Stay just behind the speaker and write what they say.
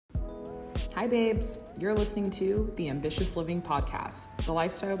Hi, babes. You're listening to the Ambitious Living Podcast, the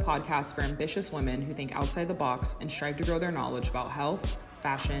lifestyle podcast for ambitious women who think outside the box and strive to grow their knowledge about health,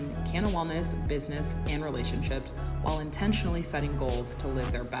 fashion, canna wellness, business, and relationships while intentionally setting goals to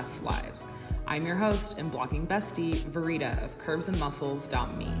live their best lives. I'm your host and blogging bestie, Verita of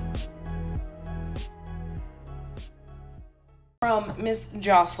curvesandmuscles.me. From Miss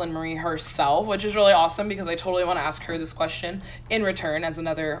Jocelyn Marie herself, which is really awesome because I totally want to ask her this question in return as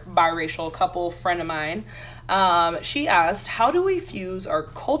another biracial couple friend of mine. She asked, how do we fuse our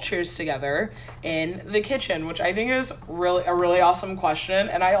cultures together in the kitchen? Which I think is a really awesome question.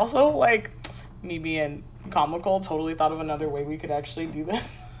 And I also, like, me being comical, totally thought of another way we could actually do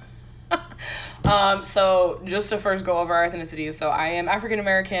this. So just to first go over our ethnicities. So I am African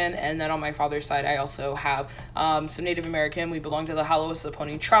American, and then on my father's side, I also have some Native American. We belong to the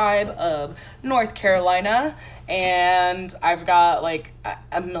Hallowassaponi tribe of North Carolina, and I've got like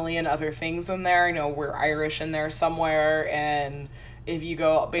a million other things in there. I know we're Irish in there somewhere, and if you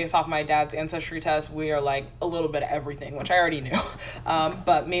go based off my dad's ancestry test, we are like a little bit of everything, which I already knew.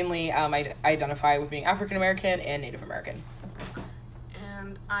 But mainly I identify with being African American and Native American.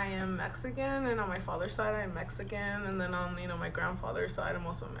 I am Mexican, and on my father's side, I'm Mexican, and then on, my grandfather's side, I'm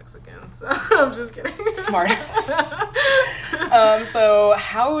also Mexican, so I'm just kidding. Smart ass. So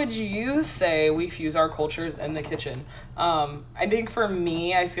how would you say we fuse our cultures in the kitchen? I think for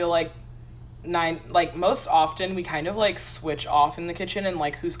me, I feel like most often we kind of like switch off in the kitchen and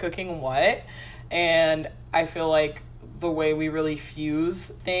like who's cooking what, and I feel like the way we really fuse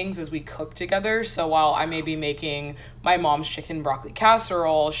things is we cook together. So while I may be making my mom's chicken broccoli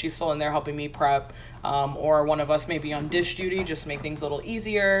casserole, she's still in there helping me prep, or one of us may be on dish duty just to make things a little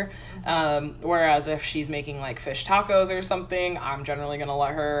easier. Whereas if she's making like fish tacos or something, I'm generally gonna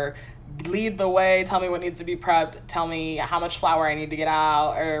let her lead the way, tell me what needs to be prepped, tell me how much flour I need to get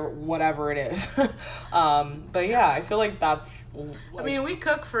out, or whatever it is. But yeah, I feel like that's I mean, we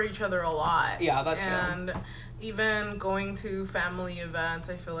cook for each other a lot. Yeah, that's and even going to family events,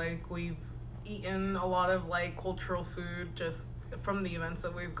 I feel like we've eaten a lot of like cultural food just from the events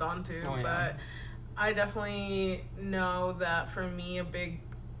that we've gone to. Oh, yeah. But I definitely know that for me, a big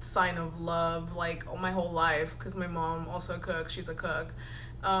sign of love, like my whole life, because my mom also cooks, she's a cook.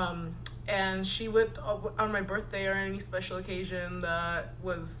 And she would, on my birthday or any special occasion, that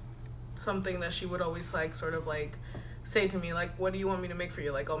was something that she would always like sort of like say to me, like, what do you want me to make for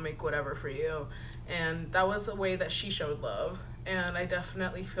you? Like, I'll make whatever for you. And that was a way that she showed love. And I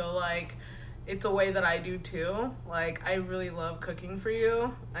definitely feel like it's a way that I do too. Like, I really love cooking for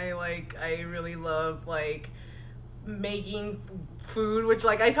you. I really love like making food, which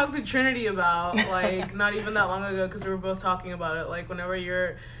like I talked to Trinity about like not even that long ago, because we were both talking about it. Like, whenever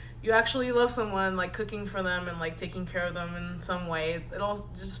you actually love someone, like cooking for them and like taking care of them in some way, it all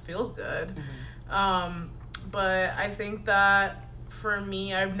just feels good. Mm-hmm. But I think that for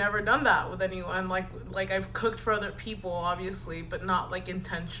me, I've never done that with anyone. Like I've cooked for other people, obviously, but not like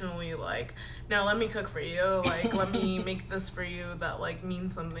intentionally like, no, let me cook for you. Like, let me make this for you that like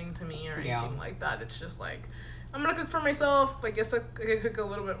means something to me or anything like that. It's just like, I'm gonna cook for myself. I guess I could cook a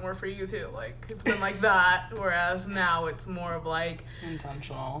little bit more for you too. Like, it's been like that. Whereas now it's more of like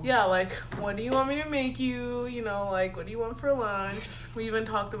intentional. Yeah, like, what do you want me to make you? Like, what do you want for lunch? We even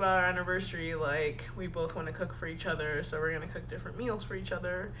talked about our anniversary. Like, we both want to cook for each other, so we're gonna cook different meals for each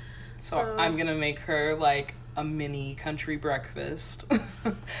other. So I'm gonna make her like a mini country breakfast,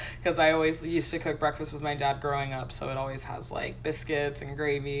 because I always used to cook breakfast with my dad growing up, so it always has like biscuits and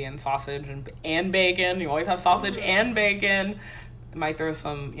gravy and sausage and bacon. You always have sausage and bacon. Might throw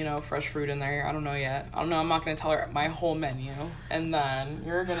some fresh fruit in there. I don't know yet. I'm not gonna tell her my whole menu. And then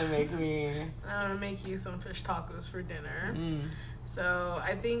you're gonna make me I'm gonna make you some fish tacos for dinner. So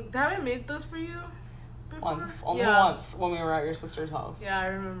I think, have I made those for you before? Once when we were at your sister's house. Yeah, I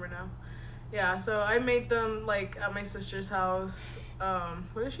remember now. Yeah, so I made them, like, at my sister's house.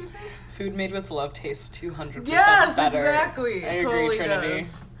 What did she say? Food made with love tastes 200% better. Yes, exactly. I totally agree, Trinity.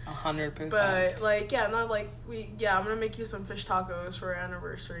 Does. 100%. But, like, yeah, not like, I'm going to make you some fish tacos for our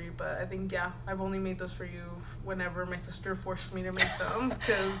anniversary. But I think, I've only made those for you whenever my sister forced me to make them.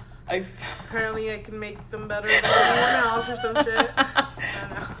 Because apparently I can make them better than anyone else or some shit. I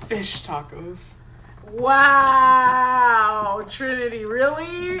don't know. Fish tacos. Wow, Trinity,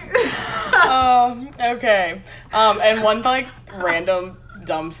 really? Okay. And one like random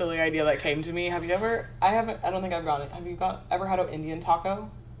dumb silly idea that came to me. I don't think I've got it. Have you ever had an Indian taco?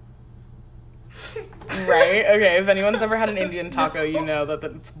 Right? Okay, if anyone's ever had an Indian taco, you know that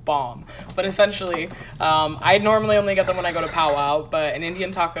it's bomb. But essentially, I normally only get them when I go to powwow, but an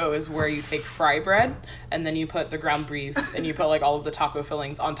Indian taco is where you take fry bread, and then you put the ground beef, and you put, like, all of the taco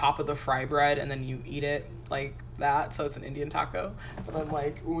fillings on top of the fry bread, and then you eat it like that, so it's an Indian taco. But then,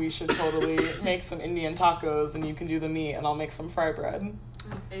 like, we should totally make some Indian tacos, and you can do the meat, and I'll make some fry bread.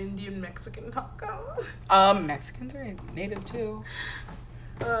 Indian Mexican taco. Mexicans are native, too.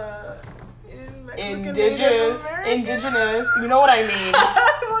 In Mexican, indigenous. You know what I mean.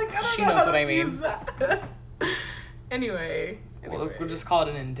 She knows what I mean. Anyway. We'll just call it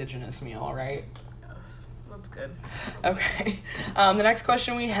an indigenous meal, right? Yes, that's good. Okay. The next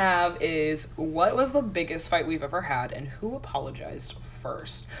question we have is, what was the biggest fight we've ever had, and who apologized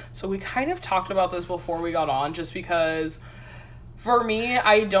first? So we kind of talked about this before we got on, just because for me,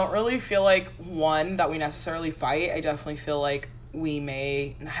 I don't really feel like, one, that we necessarily fight. I definitely feel like we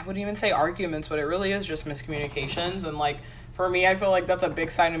may, I wouldn't even say arguments, but it really is just miscommunications. And, like, for me, I feel like that's a big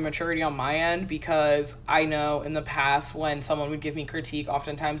sign of maturity on my end, because I know in the past when someone would give me critique,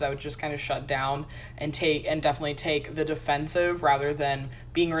 oftentimes I would just kind of shut down and definitely take the defensive rather than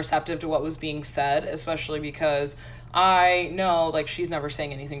being receptive to what was being said, especially because I know, like, she's never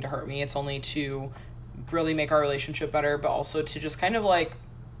saying anything to hurt me. It's only to really make our relationship better, but also to just kind of, like,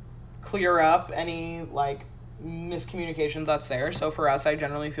 clear up any, like, miscommunications that's there. So for us, I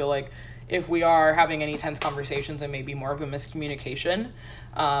generally feel like if we are having any tense conversations, it may be more of a miscommunication.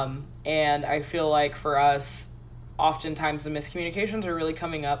 And I feel like for us, oftentimes the miscommunications are really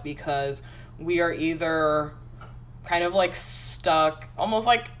coming up because we are either kind of, like, stuck, almost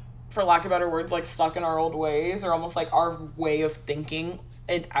like, for lack of better words, like, stuck in our old ways, or almost like our way of thinking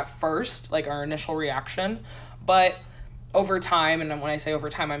at first, like our initial reaction. But over time, and when I say over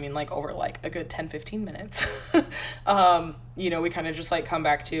time, I mean, like, over, like, a good 10-15 minutes, you know, we kind of just, like, come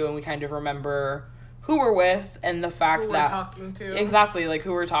back to, and we kind of remember who we're with, and the fact who that we're talking to. Exactly, like,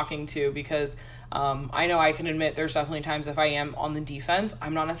 who we're talking to, because I know I can admit there's definitely times if I am on the defense,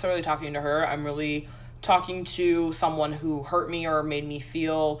 I'm not necessarily talking to her, I'm really talking to someone who hurt me or made me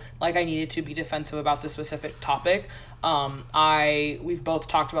feel like I needed to be defensive about this specific topic. We've both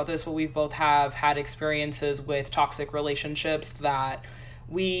talked about this, but we've both have had experiences with toxic relationships that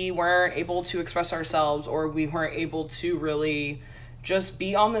we weren't able to express ourselves, or we weren't able to really just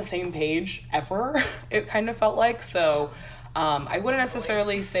be on the same page ever, it kind of felt like. So I wouldn't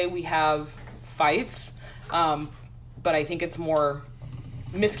necessarily say we have fights, but I think it's more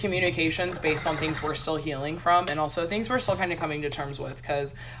miscommunications based on things we're still healing from, and also things we're still kind of coming to terms with,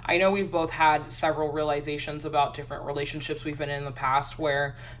 because I know we've both had several realizations about different relationships we've been in the past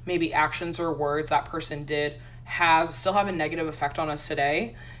where maybe actions or words that person did still have a negative effect on us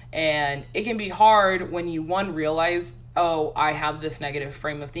today. And it can be hard when you, one, realize, oh, I have this negative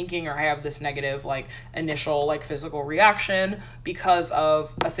frame of thinking, or I have this negative, like, initial, like, physical reaction because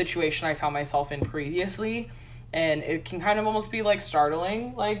of a situation I found myself in previously. And it can kind of almost be, like,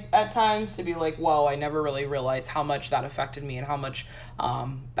 startling, like, at times, to be like, whoa, I never really realized how much that affected me, and how much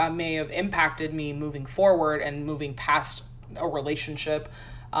that may have impacted me moving forward and moving past a relationship,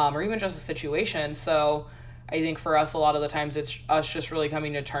 or even just a situation. So I think for us, a lot of the times it's us just really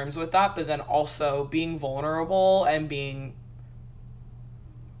coming to terms with that, but then also being vulnerable and being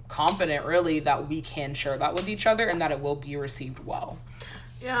confident, really, that we can share that with each other and that it will be received well.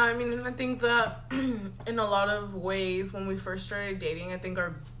 Yeah, I mean, I think that in a lot of ways, when we first started dating, I think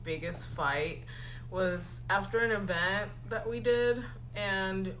our biggest fight was after an event that we did,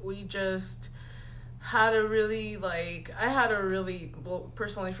 and we just had a really, like, well,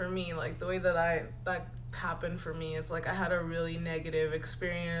 personally for me, like, the way that happened for me, it's like I had a really negative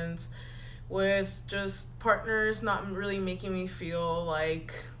experience with just partners not really making me feel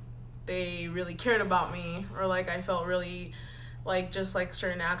like they really cared about me, or like I felt really, like, just like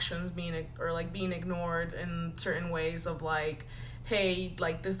certain actions being ignored in certain ways of, like, hey,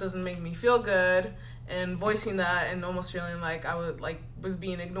 like, this doesn't make me feel good, and voicing that and almost feeling like I was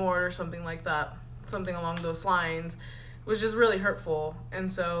being ignored or something like that, something along those lines, was just really hurtful.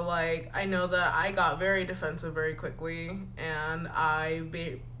 And so, like, I know that I got very defensive very quickly, and I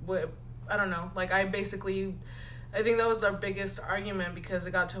don't know, like, I think that was our biggest argument, because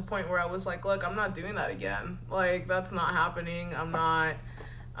it got to a point where I was like, look, I'm not doing that again. Like, that's not happening. I'm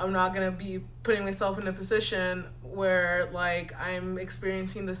not going to be putting myself in a position where, like, I'm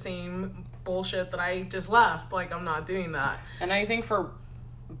experiencing the same bullshit that I just left. Like, I'm not doing that. And I think for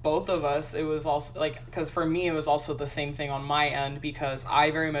both of us, it was also, like, because for me, it was also the same thing on my end, because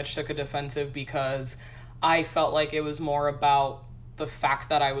I very much took a defensive, because I felt like it was more about the fact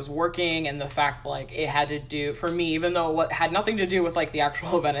that I was working and the fact like it had to do for me, even though what had nothing to do with like the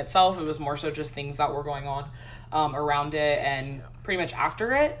actual event itself, it was more so just things that were going on around it and pretty much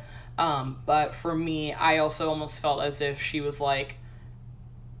after it. But for me, I also almost felt as if she was like,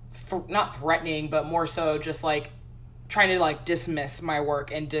 not threatening, but more so just like trying to like dismiss my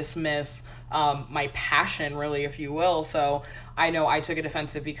work and dismiss my passion, really, if you will. So I know I took it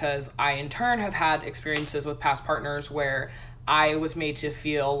offensive because I in turn have had experiences with past partners where I was made to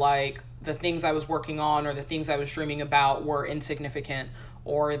feel like the things I was working on or the things I was dreaming about were insignificant,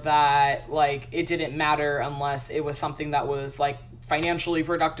 or that like it didn't matter unless it was something that was like financially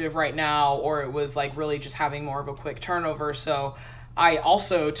productive right now, or it was like really just having more of a quick turnover. So I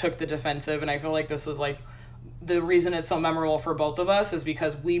also took the defensive, and I feel like this was like the reason it's so memorable for both of us is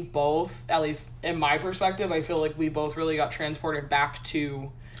because we both, at least in my perspective, I feel like we both really got transported back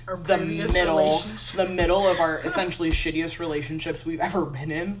to the middle of our essentially shittiest relationships we've ever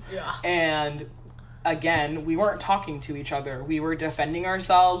been in. Yeah. And again, we weren't talking to each other. We were defending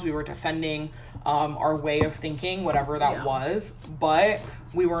ourselves. We were defending our way of thinking, whatever that was. But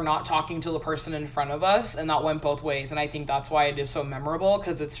we were not talking to the person in front of us, and that went both ways. And I think that's why it is so memorable,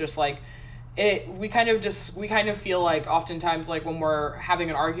 because it's just like, we kind of feel like oftentimes like when we're having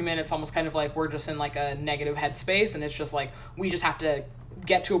an argument, it's almost kind of like we're just in like a negative headspace, and it's just like we just have to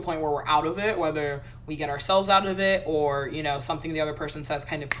get to a point where we're out of it, whether we get ourselves out of it or, you know, something the other person says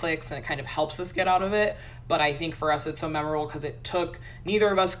kind of clicks and it kind of helps us get out of it. But I think for us it's so memorable because it took neither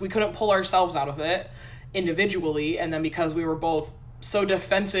of us, we couldn't pull ourselves out of it individually, and then because we were both so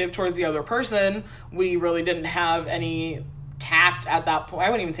defensive towards the other person, we really didn't have any tact at that point. I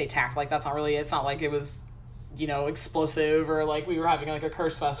wouldn't even say tact, like that's not really, it's not like it was, you know, explosive or like we were having like a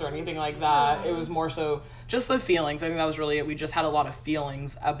curse fest or anything like that. It was more so just the feelings. I think that was really it. We just had a lot of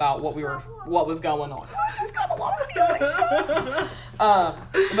feelings about what was going on. He's got a lot of feelings.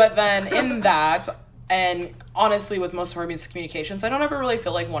 But then in that, and honestly with most of our miscommunications, I don't ever really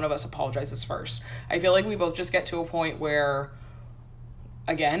feel like one of us apologizes first. I feel like we both just get to a point where,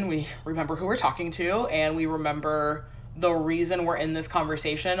 again, we remember who we're talking to and we remember the reason we're in this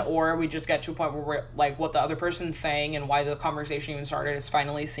conversation, or we just get to a point where we're like what the other person's saying and why the conversation even started is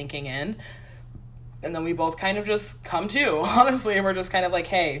finally sinking in, and then we both kind of just come to, honestly, and we're just kind of like,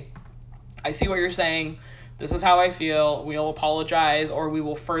 hey, I see what you're saying, this is how I feel, we'll apologize, or we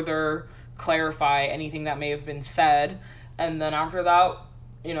will further clarify anything that may have been said. And then after that,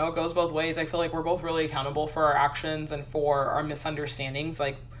 you know, it goes both ways. I feel like we're both really accountable for our actions and for our misunderstandings.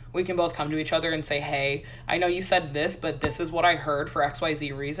 Like, we can both come to each other and say, hey, I know you said this, but this is what I heard for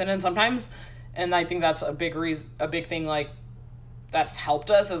XYZ reason. And sometimes, and I think that's a big thing, like, that's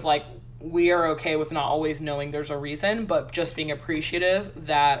helped us is, like, we are okay with not always knowing there's a reason, but just being appreciative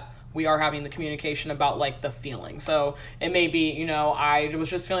that we are having the communication about, like, the feeling. So it may be, you know, I was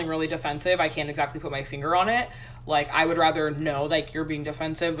just feeling really defensive. I can't exactly put my finger on it. Like, I would rather know, like, you're being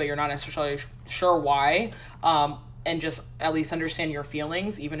defensive, but you're not necessarily sure why. And just at least understand your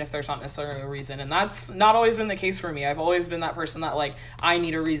feelings, even if there's not necessarily a reason. And that's not always been the case for me. I've always been that person that, like, I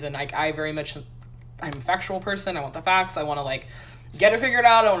need a reason. Like, I'm a factual person. I want the facts. I want to, like, get it figured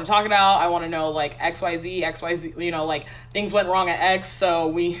out. I want to talk it out. I want to know, like, XYZ, you know, like, things went wrong at X,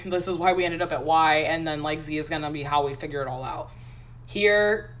 so this is why we ended up at Y, and then, like, Z is going to be how we figure it all out.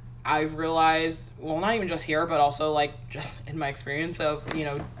 Here, I've realized, well, not even just here, but also, like, just in my experience of, you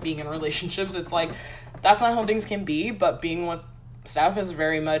know, being in relationships, it's like, that's not how things can be, but being with Steph has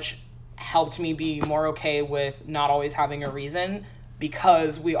very much helped me be more okay with not always having a reason,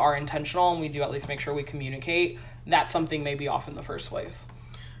 because we are intentional and we do at least make sure we communicate that something may be off in the first place.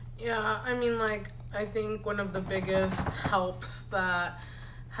 Yeah, I mean, like, I think one of the biggest helps that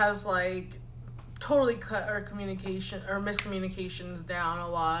has, like, totally cut our communication or miscommunications down a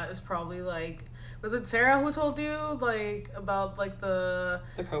lot is probably, like, was it Sarah who told you, like, about, like, the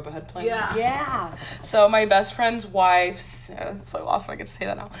Cope Ahead plan? Yeah. So my best friend's wife, it's so awesome I get to say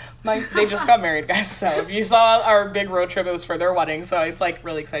that now. They just got married, guys. So if you saw our big road trip, it was for their wedding. So it's, like,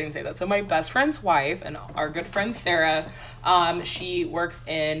 really exciting to say that. So my best friend's wife and our good friend Sarah, she works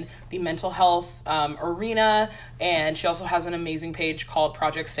in the mental health arena, and she also has an amazing page called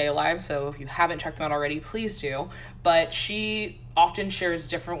Project Stay Alive. So if you haven't checked them out already, please do. But she often shares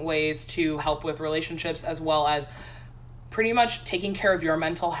different ways to help with relationships, as well as pretty much taking care of your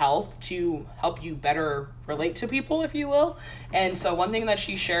mental health to help you better relate to people, if you will. And so one thing that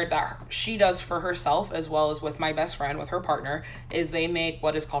she shared that she does for herself, as well as with my best friend, with her partner, is they make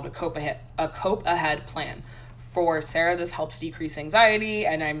what is called a cope ahead plan. For Sarah, this helps decrease anxiety,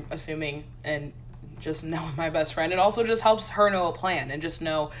 and I'm assuming, and just know my best friend, it also just helps her know a plan and just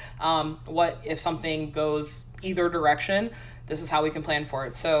know what if something goes either direction, this is how we can plan for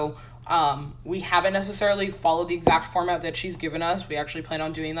it. So we haven't necessarily followed the exact format that she's given us. We actually plan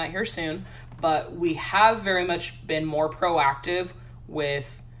on doing that here soon, but we have very much been more proactive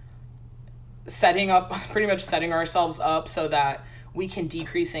with setting ourselves up so that we can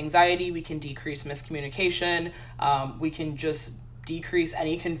decrease anxiety, we can decrease miscommunication, we can just decrease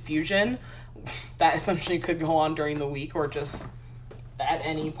any confusion that essentially could go on during the week or just at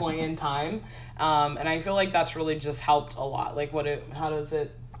any point in time. And I feel like that's really just helped a lot. Like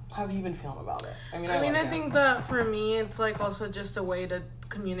how have you been feeling about it? I think that for me, it's like also just a way to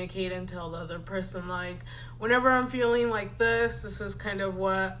communicate and tell the other person, like, whenever I'm feeling like this is kind of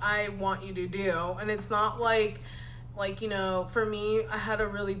what I want you to do. And it's not like, you know, for me, I had a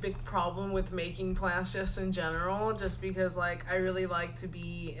really big problem with making plans just in general, just because, like, I really like to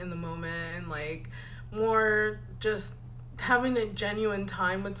be in the moment and, like, more just having a genuine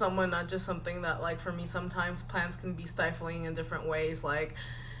time with someone, not just something that, like, for me, sometimes plans can be stifling in different ways, like,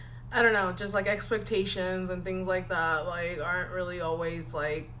 I don't know, just, like, expectations and things like that, like, aren't really always,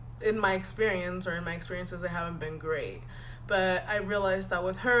 like, in my experiences, they haven't been great. But I realized that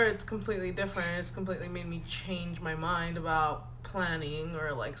with her, it's completely different. It's completely made me change my mind about planning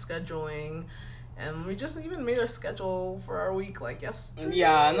or, like, scheduling. And we just even made a schedule for our week, like, yesterday.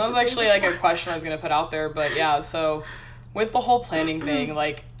 Yeah, and that was actually, like, a question I was going to put out there. But, yeah, so with the whole planning thing,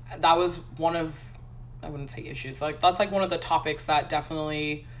 like, that was one of, I wouldn't say issues. Like, that's, like, one of the topics that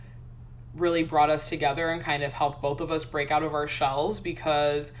definitely really brought us together and kind of helped both of us break out of our shells,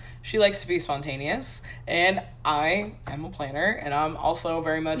 because she likes to be spontaneous and I am a planner, and I'm also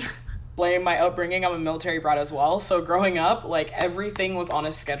very much blame my upbringing. I'm a military brat as well. So growing up, like, everything was on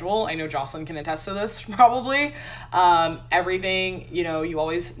a schedule. I know Jocelyn can attest to this probably. Everything, you know, you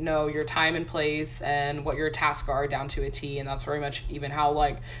always know your time and place and what your tasks are down to a T. And that's very much even how,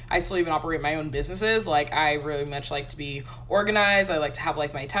 like, I still even operate my own businesses. Like, I really much like to be organized. I like to have,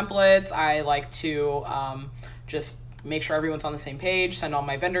 like, my templates. I like to just make sure everyone's on the same page, send all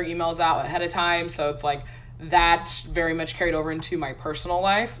my vendor emails out ahead of time. So it's like, that very much carried over into my personal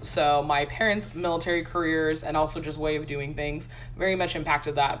life. So my parents' military careers and also just way of doing things very much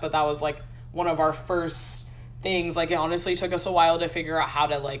impacted that. But that was, like, one of our first things. Like, it honestly took us a while to figure out how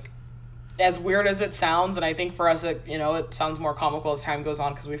to, like, as weird as it sounds, and I think for us, it, you know, it sounds more comical as time goes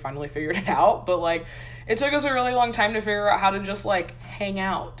on because we finally figured it out. But, like, it took us a really long time to figure out how to just, like, hang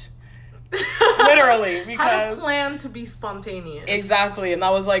out. Literally, because how to plan to be spontaneous. Exactly. And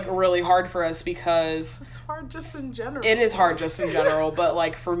that was, like, really hard for us because it's hard just in general. It is hard just in general, but,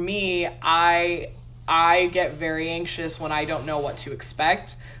 like, for me, I get very anxious when I don't know what to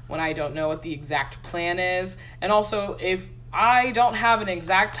expect, when I don't know what the exact plan is. And also, if I don't have an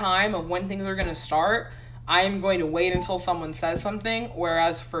exact time of when things are going to start, I am going to wait until someone says something.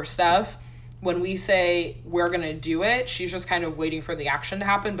 Whereas for Steph, when we say we're going to do it, she's just kind of waiting for the action to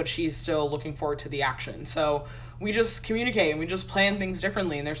happen, but she's still looking forward to the action. So we just communicate and we just plan things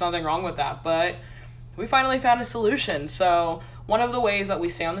differently, and there's nothing wrong with that. But we finally found a solution. So one of the ways that we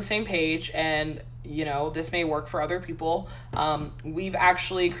stay on the same page, and, you know, this may work for other people, we've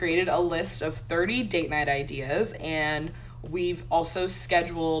actually created a list of 30 date night ideas, and we've also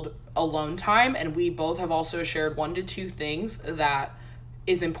scheduled alone time, and we both have also shared 1 to 2 things that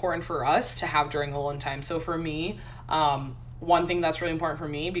is important for us to have during alone time. So for me, one thing that's really important for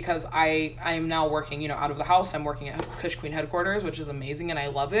me, because I am now working, you know, out of the house. I'm working at Kush Queen headquarters, which is amazing and I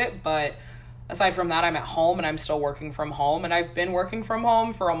love it. But aside from that, I'm at home and I'm still working from home, and I've been working from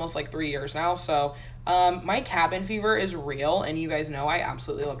home for almost like 3 years now. So my cabin fever is real, and you guys know I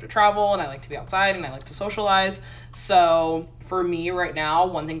absolutely love to travel and I like to be outside and I like to socialize. So for me right now,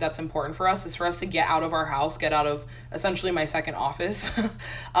 one thing that's important for us is for us to get out of our house, get out of essentially my second office.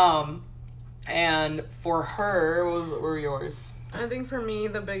 And for her, what were yours? I think for me,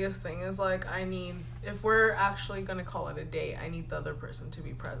 the biggest thing is, like, if we're actually going to call it a date, I need the other person to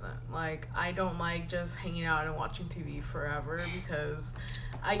be present. Like, I don't like just hanging out and watching TV forever, because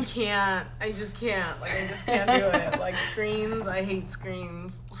I just can't. Like, I just can't do it. Like, screens, I hate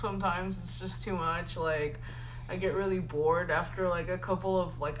screens. Sometimes it's just too much. Like, I get really bored after, like, a couple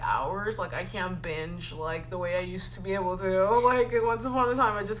of, like, hours. Like, I can't binge, like, the way I used to be able to. Like, once upon a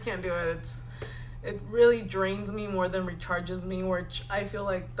time, I just can't do it. It really drains me more than recharges me, which I feel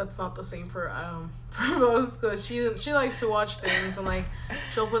like that's not the same for Rose, because she likes to watch things, and, like,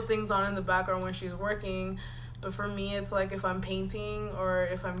 she'll put things on in the background when she's working. But for me, it's like if I'm painting or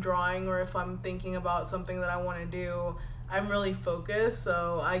if I'm drawing or if I'm thinking about something that I want to do, I'm really focused,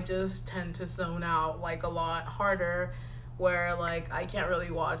 so I just tend to zone out, like, a lot harder, where, like, I can't really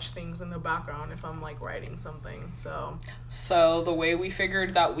watch things in the background if I'm, like, writing something. So the way we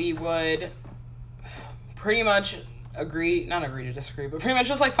figured that we would pretty much not agree to disagree, but pretty much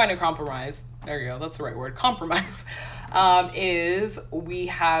just like find a compromise. There you go. That's the right word. Compromise. Is we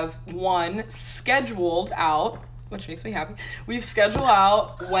have one scheduled out, which makes me happy. We've scheduled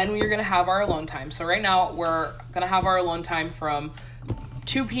out when we're going to have our alone time. So right now we're going to have our alone time from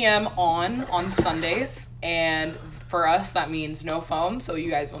 2 p.m. on Sundays. And for us, that means no phone. So you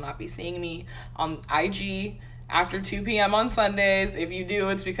guys will not be seeing me on IG after 2 p.m. on Sundays. If you do,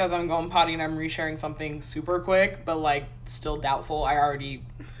 it's because I'm going potty and I'm resharing something super quick, but like still doubtful. I already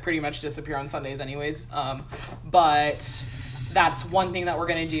pretty much disappear on Sundays anyways. But that's one thing that we're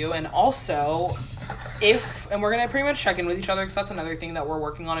going to do. And also, and we're going to pretty much check in with each other, because that's another thing that we're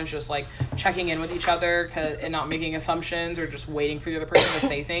working on, is just like checking in with each other and not making assumptions or just waiting for the other person to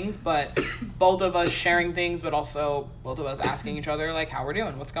say things, but both of us sharing things, but also both of us asking each other like how we're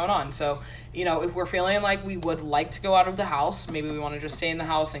doing, what's going on. So, you know, if we're feeling like we would like to go out of the house, maybe we want to just stay in the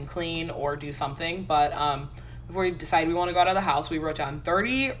house and clean or do something, but if we decide we want to go out of the house, we wrote down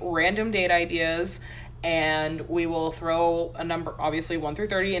 30 random date ideas, and we will throw a number, obviously 1 through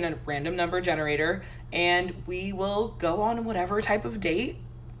 30, in a random number generator, and we will go on whatever type of date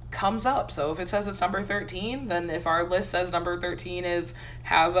comes up. So if it says it's number 13, then if our list says number 13 is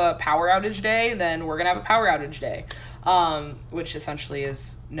have a power outage day, then we're gonna have a power outage day, which essentially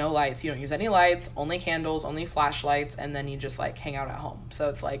is no lights. You don't use any lights, only candles, only flashlights, and then you just like hang out at home. So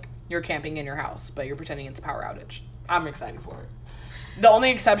it's like you're camping in your house, but you're pretending it's a power outage. I'm excited for it. The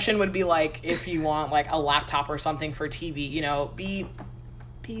only exception would be like if you want like a laptop or something for TV, you know, be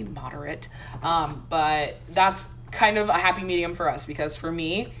moderate. But that's kind of a happy medium for us, because for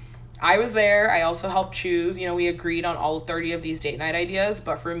me, I was there. I also helped choose, you know, we agreed on all 30 of these date night ideas,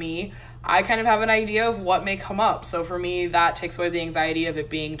 but for me, I kind of have an idea of what may come up. So for me, that takes away the anxiety of it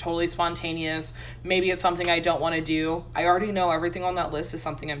being totally spontaneous. Maybe it's something I don't want to do. I already know everything on that list is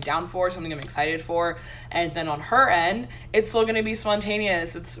something I'm down for, something I'm excited for. And then on her end, it's still going to be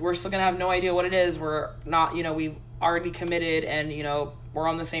spontaneous. We're still going to have no idea what it is. We're not, you know, we've already committed, and, you know, we're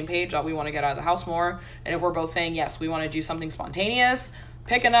on the same page that we want to get out of the house more. And if we're both saying, yes, we want to do something spontaneous,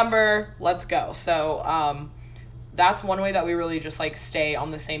 pick a number, let's go. So, that's one way that we really just like stay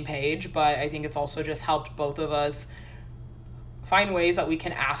on the same page, but I think it's also just helped both of us find ways that we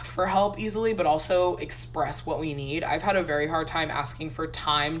can ask for help easily, but also express what we need. I've had a very hard time asking for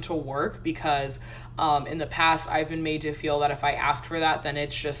time to work, because in the past I've been made to feel that if I ask for that, then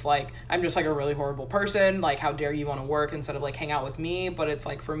it's just like I'm just like a really horrible person, like how dare you want to work instead of like hang out with me. But it's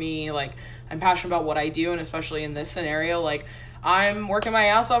like, for me, like I'm passionate about what I do, and especially in this scenario, like I'm working my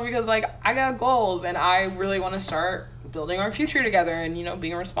ass off because like I got goals and I really want to start building our future together and, you know,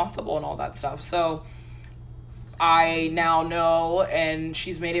 being responsible and all that stuff. So I now know, and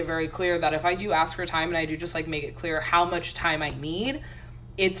she's made it very clear, that if I do ask for time and I do just like make it clear how much time I need,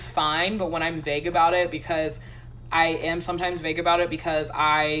 it's fine. But when I'm vague about it, because I am sometimes vague about it because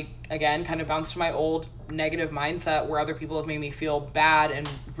I, again, kind of bounce to my old negative mindset where other people have made me feel bad and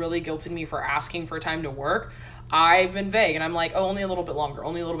really guilted me for asking for time to work, I've been vague, and I'm like, oh, only a little bit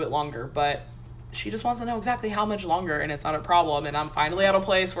longer, but she just wants to know exactly how much longer, and it's not a problem, and I'm finally at a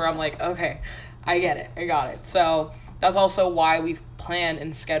place where I'm like, okay, I get it, I got it. So that's also why we've planned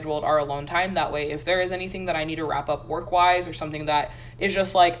and scheduled our alone time. That way, if there is anything that I need to wrap up work-wise, or something that is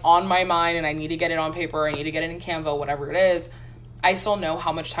just like on my mind and I need to get it on paper, I need to get it in Canva, whatever it is, I still know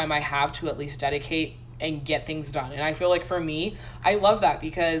how much time I have to at least dedicate and get things done. And I feel like for me, I love that,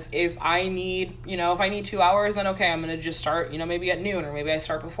 because if I need 2 hours, then okay, I'm going to just start, maybe at noon, or maybe I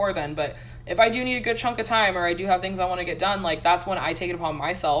start before then. But if I do need a good chunk of time, or I do have things I want to get done, like that's when I take it upon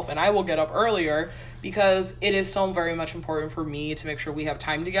myself, and I will get up earlier, because it is still very much important for me to make sure we have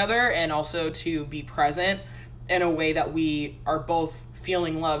time together, and also to be present in a way that we are both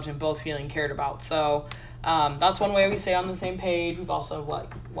feeling loved and both feeling cared about. So that's one way we stay on the same page. We've also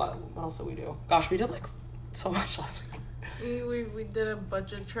what else did we do? Gosh, we did like so much last week. We did a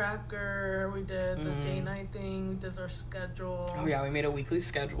budget tracker. We did the day night thing. We did our schedule. Oh yeah, we made a weekly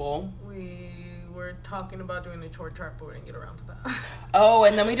schedule. We were talking about doing a chore chart, but we didn't get around to that. Oh,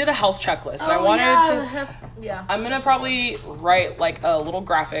 and then we did a health checklist. And I wanted to. I'm gonna probably write like a little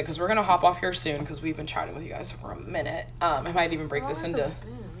graphic, because we're gonna hop off here soon, because we've been chatting with you guys for a minute. I might even break this into.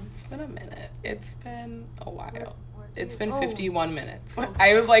 It's been a minute. It's been a while. It's been 51 minutes.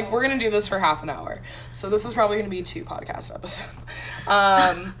 I was like, we're going to do this for half an hour. So this is probably going to be 2 podcast episodes.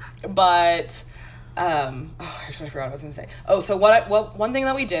 Actually, I forgot what I was going to say. Oh, so one thing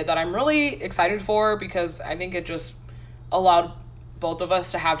that we did that I'm really excited for, because I think it just allowed both of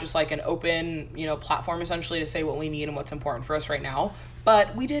us to have just like an open, platform essentially to say what we need and what's important for us right now,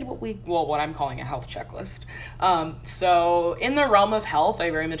 But we did what I'm calling a health checklist. So in the realm of health, I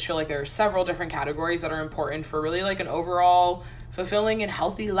very much feel like there are several different categories that are important for really like an overall fulfilling and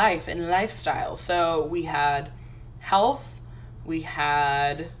healthy life and lifestyle. So we had health,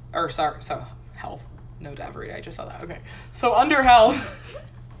 health. No, Davery, I just saw that. Okay. So under health,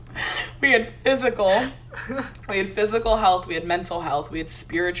 we had physical health, we had mental health, we had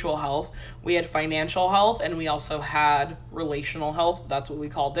spiritual health, we had financial health, and we also had relational health. That's what we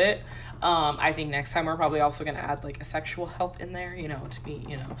called it. I think next time we're probably also going to add like a sexual health in there, to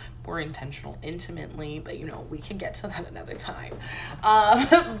be, more intentional intimately, but we can get to that another time.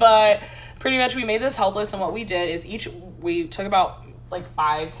 But pretty much we made this health list, and what we did is we took about like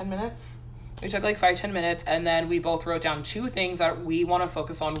 5-10 minutes. We took like 5-10 minutes, and then we both wrote down 2 things that we want to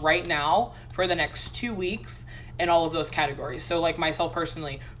focus on right now for the next 2 weeks in all of those categories. So like myself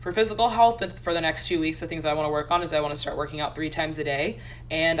personally, for physical health, for the next 2 weeks, the things I want to work on is I want to start working out 3 times a day.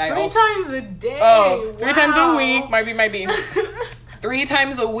 And I 3 times a day? Oh, 3 times a week. Might be. 3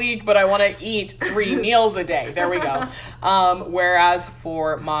 times a week, but I want to eat 3 meals a day. There we go. Whereas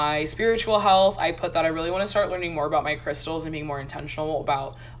for my spiritual health, I put that I really want to start learning more about my crystals and being more intentional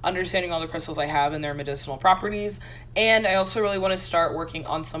about understanding all the crystals I have and their medicinal properties. And I also really want to start working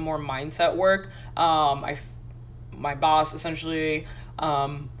on some more mindset work. My boss essentially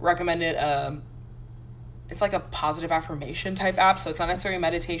recommended it's like a positive affirmation type app. So it's not necessarily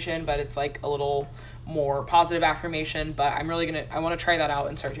meditation, but it's like a little more positive affirmation. But I'm really I want to try that out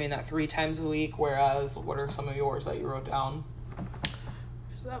and start doing that 3 times a week. Whereas, what are some of yours that you wrote down?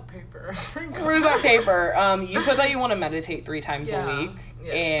 Where's that paper? Where's that paper? You put that you want to meditate 3 times a week.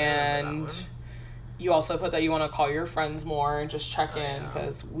 Yes, and you also put that you want to call your friends more and just check in,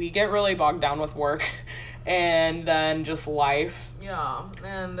 because we get really bogged down with work and then just life. Yeah,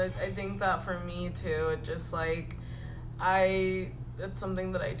 and I think that for me too, it just like it's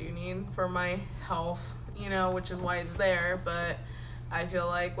something that I do need for my health, which is why it's there. But I feel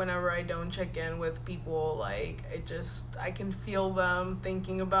like whenever I don't check in with people, like I can feel them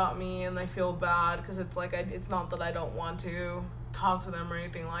thinking about me, and I feel bad because it's like it's not that I don't want to talk to them or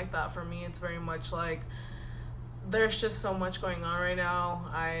anything like that. For me, it's very much like there's just so much going on right now.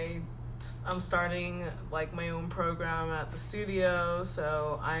 I'm starting like my own program at the studio,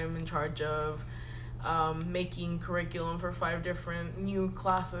 so I'm in charge of making curriculum for 5 different new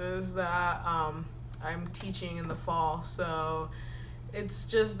classes that I'm teaching in the fall. So it's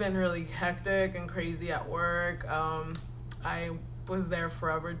just been really hectic and crazy at work. I was there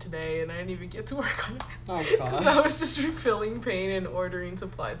forever today, and I didn't even get to work on it. Oh god! Because I was just refilling paint and ordering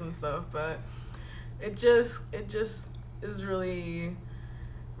supplies and stuff. But it just is really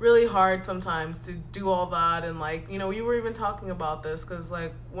hard sometimes to do all that. And like, we were even talking about this because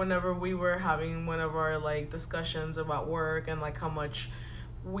like whenever we were having one of our like discussions about work and like how much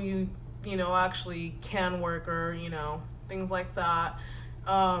we actually can work, or things like that,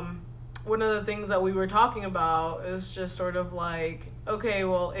 one of the things that we were talking about is just sort of like, okay,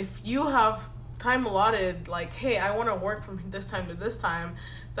 well, if you have time allotted, like, hey, I want to work from this time to this time,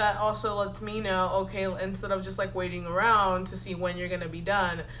 that also lets me know, okay, instead of just like waiting around to see when you're going to be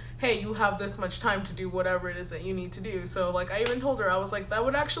done, hey, you have this much time to do whatever it is that you need to do. So like I even told her, I was like, that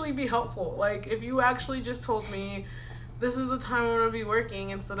would actually be helpful. Like if you actually just told me this is the time I'm going to be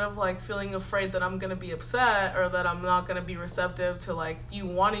working, instead of like feeling afraid that I'm going to be upset or that I'm not going to be receptive to like you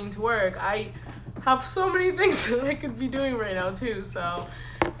wanting to work. I have so many things that I could be doing right now too. So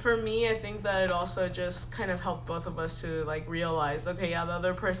for me, I think that it also just kind of helped both of us to like realize, okay, yeah, the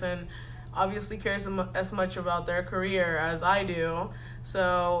other person obviously cares as much about their career as I do.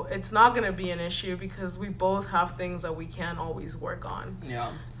 So it's not going to be an issue because we both have things that we can't always work on.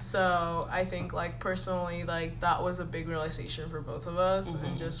 Yeah. So I think like personally, like that was a big realization for both of us,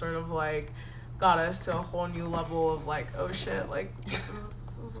 and just sort of like got us to a whole new level of like, oh shit, like this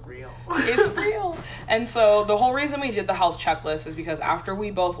is real. It's real. And so the whole reason we did the health checklist is because after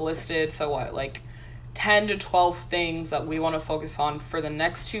we both listed, 10 to 12 things that we want to focus on for the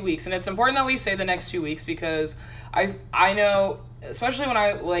next 2 weeks. And it's important that we say the next 2 weeks because I know, especially when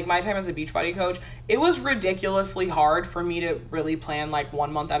I, like my time as a Beachbody coach, it was ridiculously hard for me to really plan like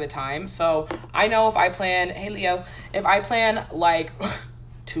 1 month at a time. So I know if I plan, hey Leo, if I plan like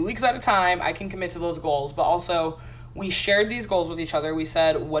 2 weeks at a time, I can commit to those goals. But also we shared these goals with each other. We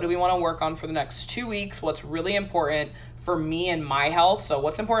said, what do we want to work on for the next 2 weeks? What's really important for me and my health? So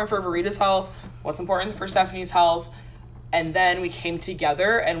what's important for Verita's health? What's important for Stephanie's health? And then we came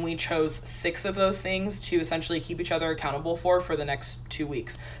together and we chose 6 of those things to essentially keep each other accountable for the next 2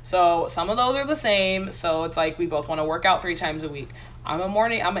 weeks. So some of those are the same. So it's like we both want to work out 3 times a week. I'm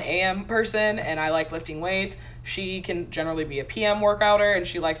an AM person and I like lifting weights. She can generally be a PM workouter and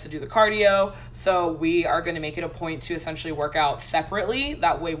she likes to do the cardio. So we are going to make it a point to essentially work out separately.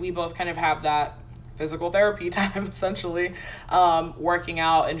 That way we both kind of have that physical therapy time, essentially, working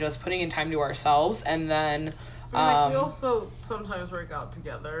out and just putting in time to ourselves. And then we also sometimes work out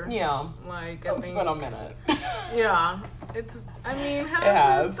together. Yeah. Like, it's been a minute. Yeah. Has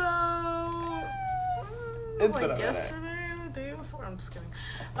it though? It's like been a yesterday or the day before? I'm just kidding.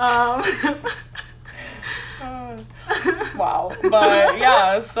 Wow. But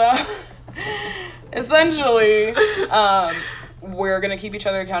yeah, so essentially, we're going to keep each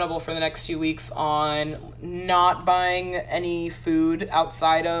other accountable for the next 2 weeks on not buying any food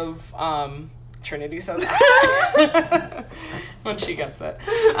outside of, Trinity says that when she gets it.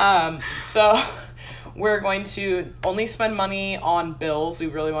 So we're going to only spend money on bills. We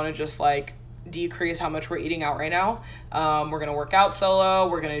really want to just like decrease how much we're eating out right now. We're going to work out solo.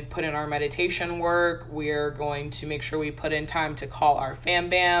 We're going to put in our meditation work. We're going to make sure we put in time to call our fam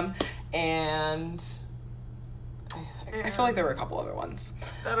bam. And I feel like there were a couple other ones.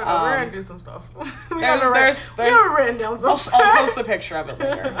 I don't know. We're gonna do some stuff. We there's have written down some stuff. I'll post a picture of it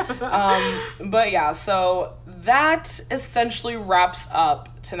later. But yeah, so that essentially wraps up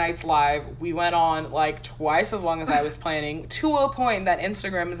tonight's live. We went on like twice as long as I was planning, to a point that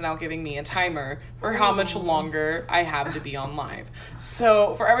Instagram is now giving me a timer for how much longer I have to be on live.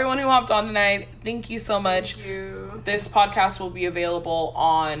 So for everyone who hopped on tonight, thank you so much. Thank you. This podcast will be available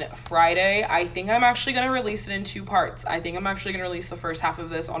on Friday. I think I'm actually going to release it in 2 parts. I think I'm actually going to release the first half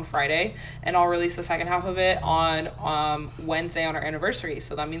of this on Friday, and I'll release the second half of it on Wednesday on our anniversary.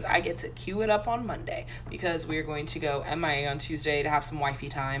 So that means I get to queue it up on Monday, because we are going to go MIA on Tuesday to have some wifey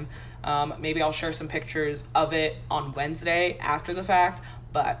time. Maybe I'll share some pictures of it on Wednesday after the fact,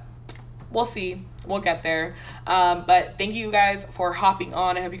 but we'll see. We'll get there. But thank you guys for hopping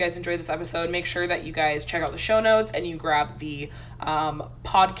on. I hope you guys enjoyed this episode. Make sure that you guys check out the show notes and you grab the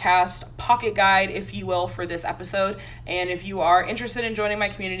podcast pocket guide, if you will, for this episode. And if you are interested in joining my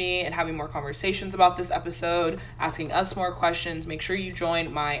community and having more conversations about this episode, asking us more questions, make sure you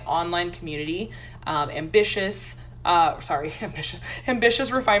join my online community, Ambitious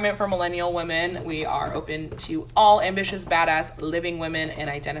Refinement for Millennial Women. We are open to all ambitious, badass, living women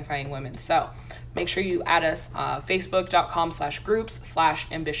and identifying women. So make sure you add us,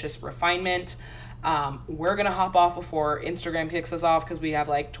 facebook.com/groups/ambitious refinement. We're going to hop off before Instagram kicks us off because we have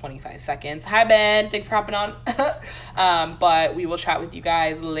like 25 seconds. Hi, Ben. Thanks for hopping on. But we will chat with you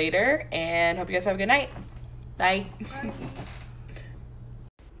guys later and hope you guys have a good night. Bye. Bye.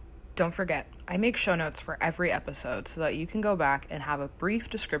 Don't forget, I make show notes for every episode so that you can go back and have a brief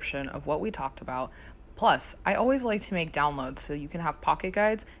description of what we talked about. Plus, I always like to make downloads so you can have pocket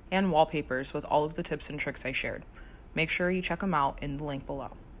guides and wallpapers with all of the tips and tricks I shared. Make sure you check them out in the link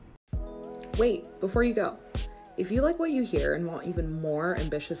below. Wait, before you go, if you like what you hear and want even more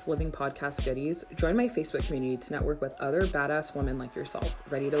ambitious living podcast goodies, join my Facebook community to network with other badass women like yourself,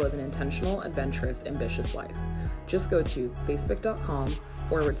 ready to live an intentional, adventurous, ambitious life. Just go to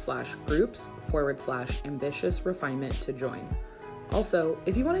facebook.com/groups/ambitious refinement to join. Also,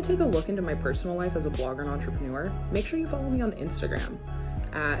 if you want to take a look into my personal life as a blogger and entrepreneur, make sure you follow me on Instagram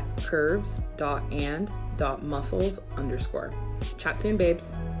at curves.and.muscles_. Chat soon,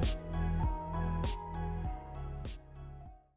 babes.